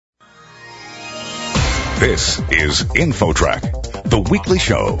This is InfoTrack, the weekly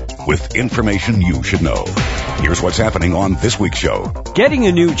show with information you should know. Here's what's happening on this week's show. Getting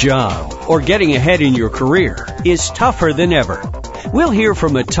a new job or getting ahead in your career is tougher than ever. We'll hear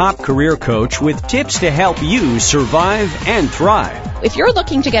from a top career coach with tips to help you survive and thrive. If you're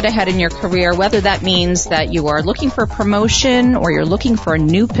looking to get ahead in your career, whether that means that you are looking for a promotion or you're looking for a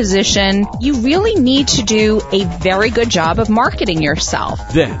new position, you really need to do a very good job of marketing yourself.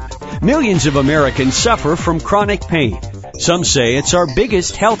 Then, millions of Americans suffer from chronic pain. Some say it's our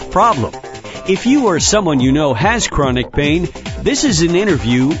biggest health problem. If you or someone you know has chronic pain, this is an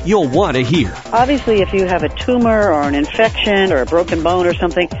interview you'll want to hear. Obviously, if you have a tumor or an infection or a broken bone or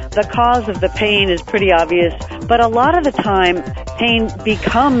something, the cause of the pain is pretty obvious. But a lot of the time, pain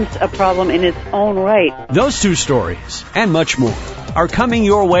becomes a problem in its own right. Those two stories and much more are coming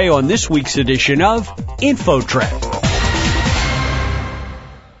your way on this week's edition of InfoTrack.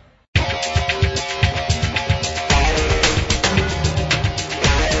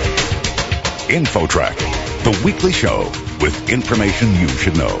 InfoTrack, the weekly show with information you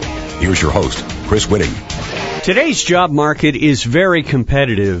should know. Here's your host, Chris Whitting. Today's job market is very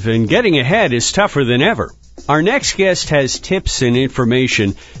competitive, and getting ahead is tougher than ever. Our next guest has tips and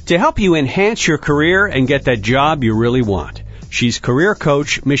information to help you enhance your career and get that job you really want. She's career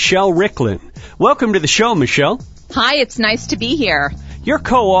coach Michelle Ricklin. Welcome to the show, Michelle. Hi, it's nice to be here. You're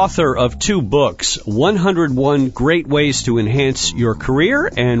co-author of two books, 101 Great Ways to Enhance Your Career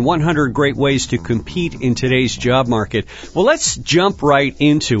and 100 Great Ways to Compete in Today's Job Market. Well, let's jump right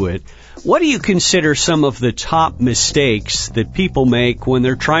into it. What do you consider some of the top mistakes that people make when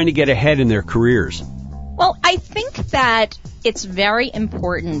they're trying to get ahead in their careers? Well, I think that it's very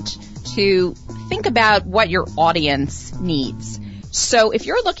important to think about what your audience needs. So if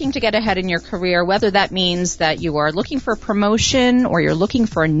you're looking to get ahead in your career, whether that means that you are looking for a promotion or you're looking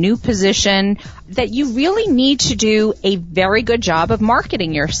for a new position, that you really need to do a very good job of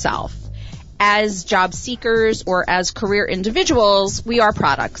marketing yourself. As job seekers or as career individuals, we are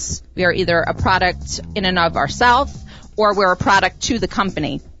products. We are either a product in and of ourselves or we're a product to the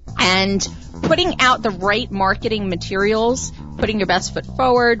company. And putting out the right marketing materials, putting your best foot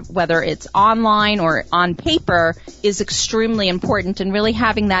forward, whether it's online or on paper, is extremely important, and really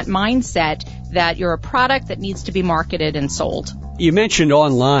having that mindset that you're a product that needs to be marketed and sold. You mentioned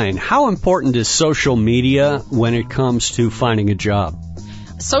online. How important is social media when it comes to finding a job?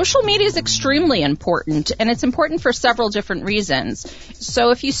 Social media is extremely important, and it's important for several different reasons. So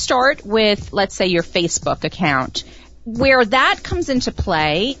if you start with, let's say, your Facebook account, where that comes into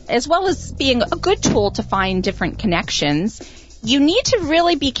play, as well as being a good tool to find different connections, you need to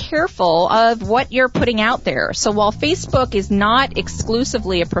really be careful of what you're putting out there. So while Facebook is not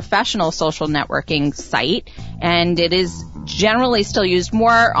exclusively a professional social networking site, and it is generally still used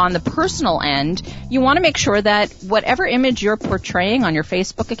more on the personal end, you want to make sure that whatever image you're portraying on your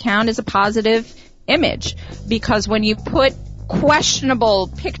Facebook account is a positive image. Because when you put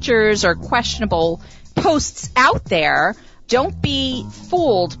questionable pictures or questionable posts out there, don't be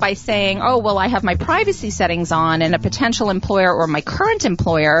fooled by saying, oh, well, I have my privacy settings on and a potential employer or my current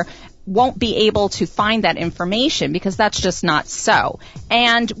employer won't be able to find that information, because that's just not so.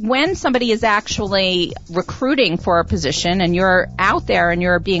 And when somebody is actually recruiting for a position and you're out there and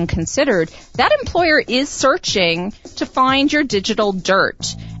you're being considered, that employer is searching to find your digital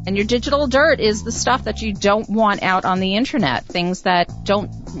dirt. And your digital dirt is the stuff that you don't want out on the internet, things that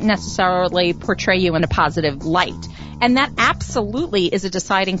don't necessarily portray you in a positive light. And that absolutely is a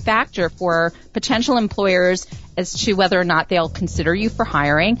deciding factor for potential employers as to whether or not they'll consider you for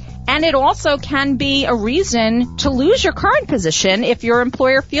hiring. And it also can be a reason to lose your current position if your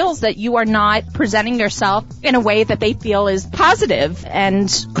employer feels that you are not presenting yourself in a way that they feel is positive and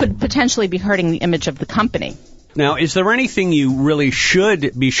could potentially be hurting the image of the company. Now, is there anything you really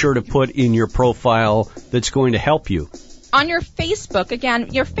should be sure to put in your profile that's going to help you? On your Facebook,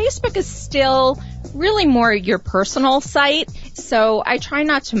 again, your Facebook is still really more your personal site. So I try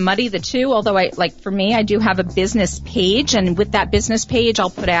not to muddy the two, although for me, I do have a business page. And with that business page, I'll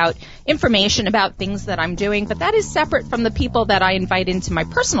put out information about things that I'm doing. But that is separate from the people that I invite into my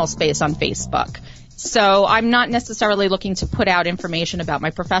personal space on Facebook. So I'm not necessarily looking to put out information about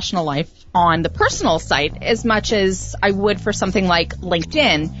my professional life on the personal site as much as I would for something like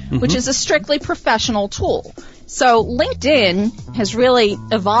LinkedIn, which is a strictly professional tool. So LinkedIn has really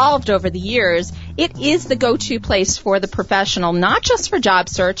evolved over the years. It is the go-to place for the professional, not just for job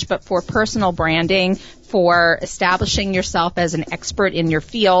search, but for personal branding, for establishing yourself as an expert in your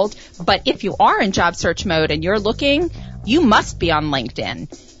field. But if you are in job search mode and you're looking, you must be on LinkedIn.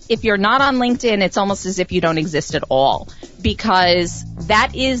 if you're not on LinkedIn, it's almost as if you don't exist at all, because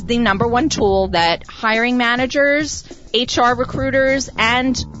that is the number one tool that hiring managers, HR recruiters,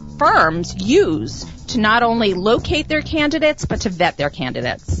 and firms use to not only locate their candidates, but to vet their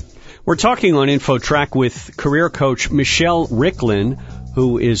candidates. We're talking on InfoTrack with career coach Michelle Ricklin,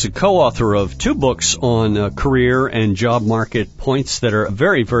 who is a co-author of 2 books on career and job market points that are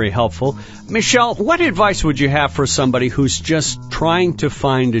very, very helpful. Michelle, what advice would you have for somebody who's just trying to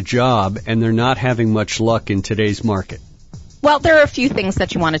find a job and they're not having much luck in today's market? Well, there are a few things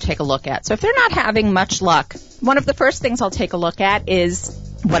that you want to take a look at. So if they're not having much luck, one of the first things I'll take a look at is,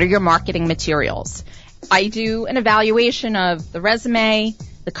 what are your marketing materials? I do an evaluation of the resume,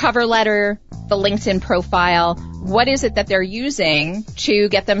 the cover letter, the LinkedIn profile. What is it that they're using to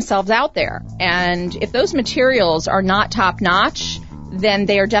get themselves out there? And if those materials are not top-notch, then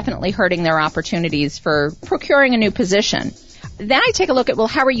they are definitely hurting their opportunities for procuring a new position. Then I take a look at, well,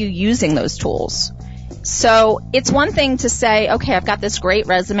 how are you using those tools? So it's one thing to say, okay, I've got this great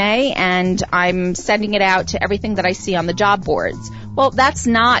resume and I'm sending it out to everything that I see on the job boards. Well, that's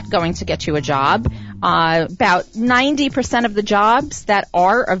not going to get you a job. About 90% of the jobs that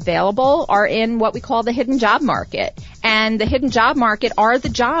are available are in what we call the hidden job market. And the hidden job market are the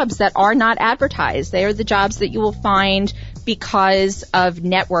jobs that are not advertised. They are the jobs that you will find because of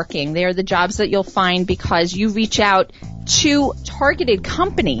networking. They are the jobs that you'll find because you reach out to targeted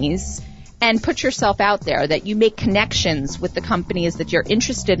companies and put yourself out there, that you make connections with the companies that you're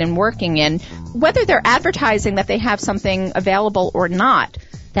interested in working in, whether they're advertising that they have something available or not.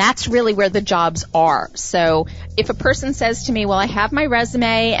 That's really where the jobs are. So if a person says to me, well, I have my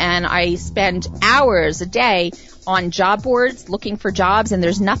resume and I spend hours a day on job boards looking for jobs and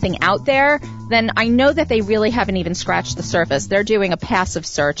there's nothing out there, then I know that they really haven't even scratched the surface. They're doing a passive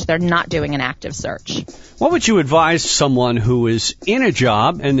search. They're not doing an active search. What would you advise someone who is in a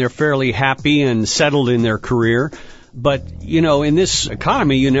job and they're fairly happy and settled in their career, but, you know, in this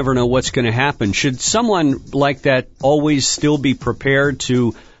economy, you never know what's going to happen? Should someone like that always still be prepared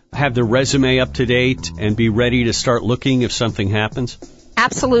to have their resume up to date and be ready to start looking if something happens?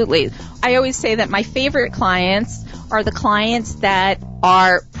 Absolutely. I always say that my favorite clients are the clients that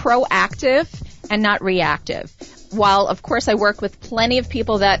are proactive and not reactive. While, of course, I work with plenty of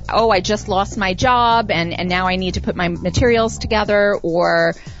people that, I just lost my job and now I need to put my materials together,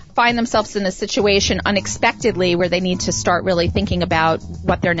 or find themselves in a situation unexpectedly where they need to start really thinking about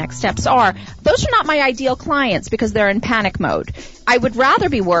what their next steps are. Those are not my ideal clients because they're in panic mode. I would rather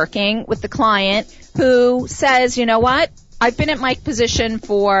be working with the client who says, you know what, I've been at my position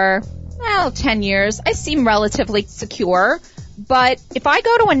for, 10 years. I seem relatively secure. But if I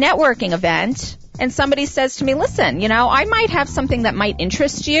go to a networking event and somebody says to me, listen, I might have something that might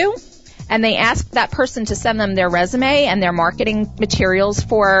interest you, and they ask that person to send them their resume and their marketing materials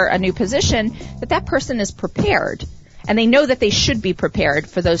for a new position, that person is prepared. And they know that they should be prepared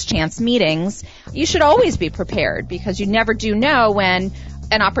for those chance meetings. You should always be prepared because you never do know when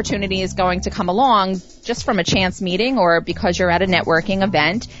an opportunity is going to come along just from a chance meeting or because you're at a networking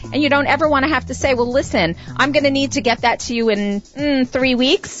event. And you don't ever want to have to say, well, listen, I'm going to need to get that to you in 3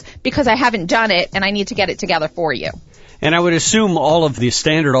 weeks because I haven't done it and I need to get it together for you. And I would assume all of the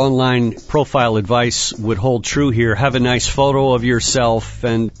standard online profile advice would hold true here. Have a nice photo of yourself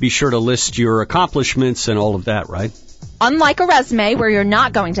and be sure to list your accomplishments and all of that, right? Unlike a resume where you're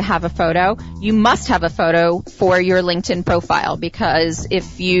not going to have a photo, you must have a photo for your LinkedIn profile, because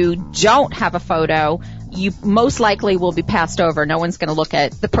if you don't have a photo, you most likely will be passed over. No one's going to look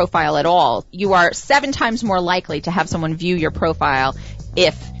at the profile at all. You are 7 times more likely to have someone view your profile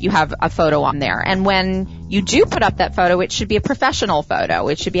if you have a photo on there. And when you do put up that photo, it should be a professional photo.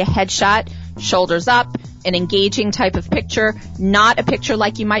 It should be a headshot, shoulders up, an engaging type of picture, not a picture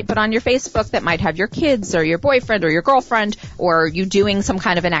like you might put on your Facebook that might have your kids or your boyfriend or your girlfriend or you doing some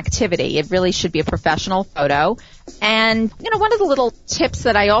kind of an activity. It really should be a professional photo. And, one of the little tips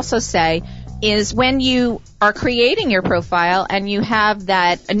that I also say is when you are creating your profile and you have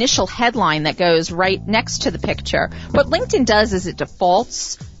that initial headline that goes right next to the picture, what LinkedIn does is it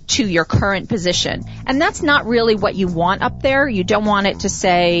defaults to your current position. And that's not really what you want up there. You don't want it to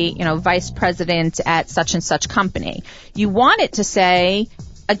say, vice president at such and such company. You want it to say,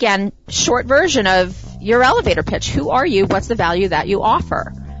 again, short version of your elevator pitch. Who are you? What's the value that you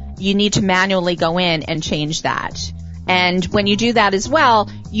offer? You need to manually go in and change that. And when you do that as well,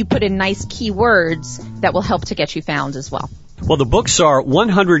 you put in nice keywords that will help to get you found as well. Well, the books are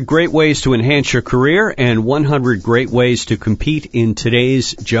 100 Great Ways to Enhance Your Career and 100 Great Ways to Compete in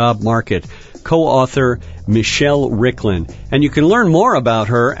Today's Job Market. co-author Michelle Ricklin. And you can learn more about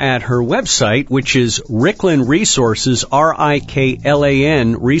her at her website, which is Ricklin Resources,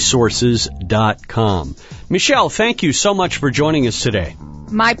 RIKLAN Resources.com. Michelle, thank you so much for joining us today.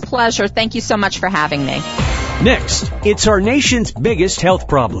 My pleasure. Thank you so much for having me. Next, it's our nation's biggest health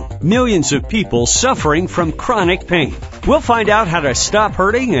problem. Millions of people suffering from chronic pain. We'll find out how to stop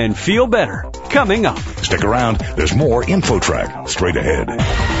hurting and feel better. Coming up. Stick around. There's more InfoTrack straight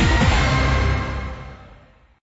ahead.